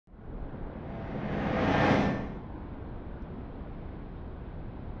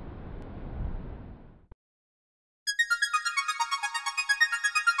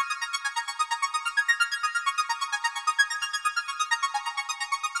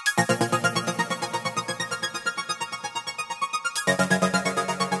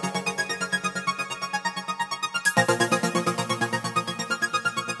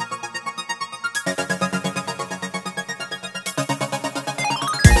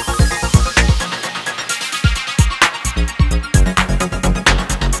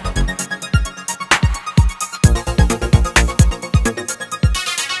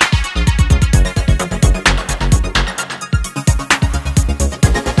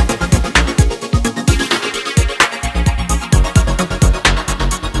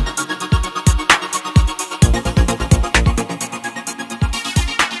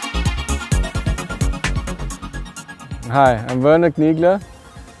Hi, I'm Werner Kniegler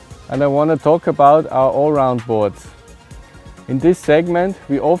and I want to talk about our all-round boards. In this segment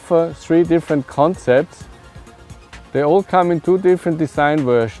we offer 3 different concepts. They all come in 2 different design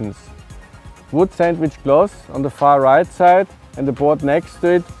versions. Wood sandwich gloss on the far right side and the board next to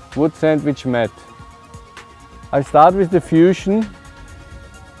it, wood sandwich matte. I start with the Fusion.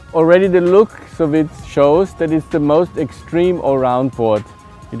 Already the look of it shows that it's the most extreme all-round board.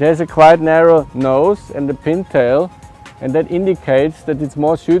 It has a quite narrow nose and a pintail, and that indicates that it's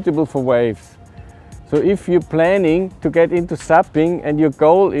more suitable for waves. So if you're planning to get into supping and your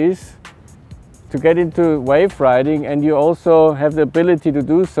goal is to get into wave riding and you also have the ability to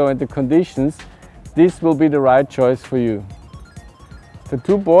do so and the conditions, this will be the right choice for you. The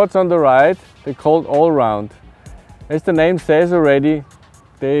 2 boards on the right, they're called all-round. As the name says already,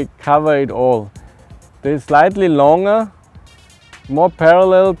 they cover it all. They're slightly longer, more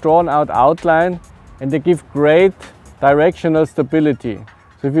parallel, drawn out outline, and they give great directional stability.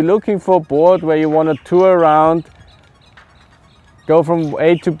 So if you're looking for a board where you want to tour around, go from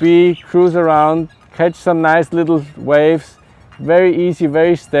A to B, cruise around, catch some nice little waves, very easy,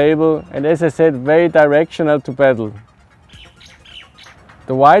 very stable, and as I said, very directional to pedal.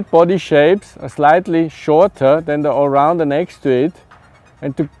 The wide body shapes are slightly shorter than the all-rounder next to it,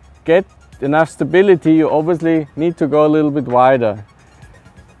 and to get enough stability you obviously need to go a little bit wider.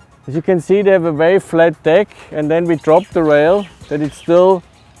 As you can see, they have a very flat deck, and then we drop the rail that it's still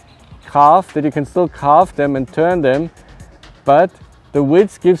carved, that you can still carve them and turn them, but the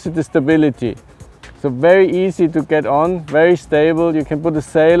width gives it the stability. So very easy to get on, very stable, you can put a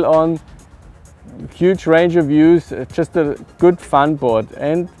sail on, huge range of use, just a good fun board.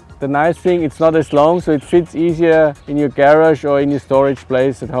 And the nice thing, it's not as long, so it fits easier in your garage or in your storage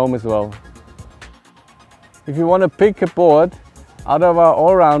place at home as well. If you want to pick a board out of our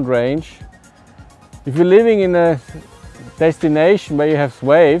all-round range, if you're living in a destination where you have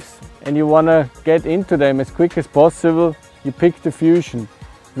waves and you want to get into them as quick as possible, you pick the Fusion.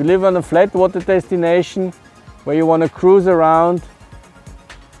 If you live on a flat water destination where you want to cruise around,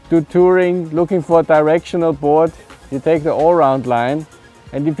 do touring, looking for a directional board, you take the all-round line.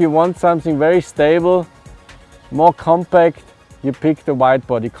 And if you want something very stable, more compact, you pick the wide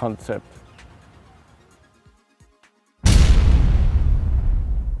body concept.